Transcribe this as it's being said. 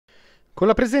Con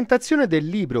la presentazione del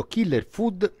libro Killer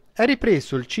Food è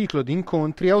ripreso il ciclo di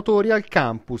incontri Autori al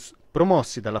Campus,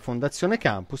 promossi dalla Fondazione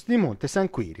Campus di Monte San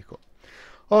Quirico.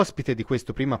 Ospite di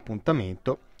questo primo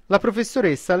appuntamento, la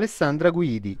professoressa Alessandra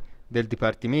Guidi, del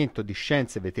Dipartimento di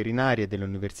Scienze Veterinarie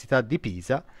dell'Università di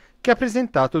Pisa, che ha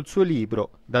presentato il suo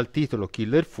libro, dal titolo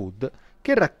Killer Food,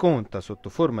 che racconta sotto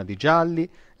forma di gialli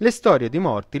le storie di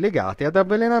morti legate ad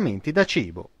avvelenamenti da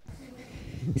cibo.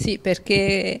 Sì,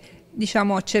 perché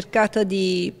ho cercato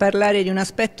di parlare di un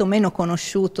aspetto meno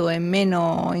conosciuto e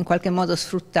meno in qualche modo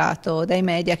sfruttato dai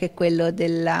media, che è quello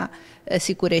della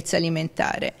sicurezza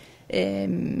alimentare.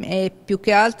 E più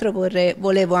che altro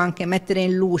volevo anche mettere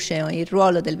in luce il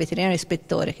ruolo del veterinario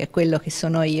ispettore, che è quello che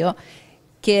sono io,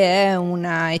 che è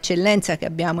una eccellenza che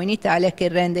abbiamo in Italia e che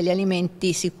rende gli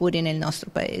alimenti sicuri nel nostro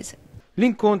paese.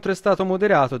 L'incontro è stato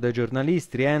moderato dai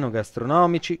giornalisti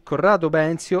enogastronomici Corrado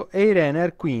Benzio e Irene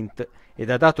Arquint ed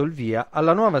ha dato il via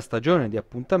alla nuova stagione di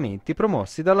appuntamenti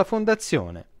promossi dalla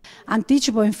Fondazione.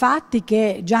 Anticipo infatti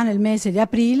che già nel mese di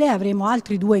aprile avremo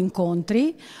altri 2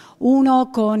 incontri, uno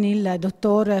con il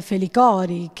dottor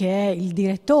Felicori, che è il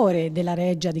direttore della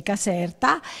Reggia di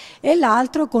Caserta, e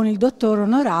l'altro con il dottor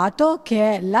Onorato,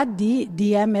 che è l'AD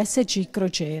di MSC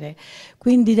Crociere.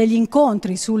 Quindi degli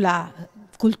incontri sulla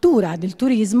cultura del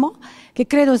turismo che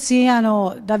credo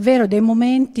siano davvero dei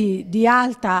momenti di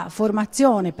alta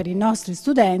formazione per i nostri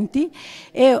studenti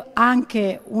e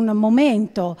anche un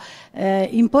momento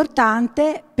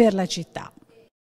importante per la città.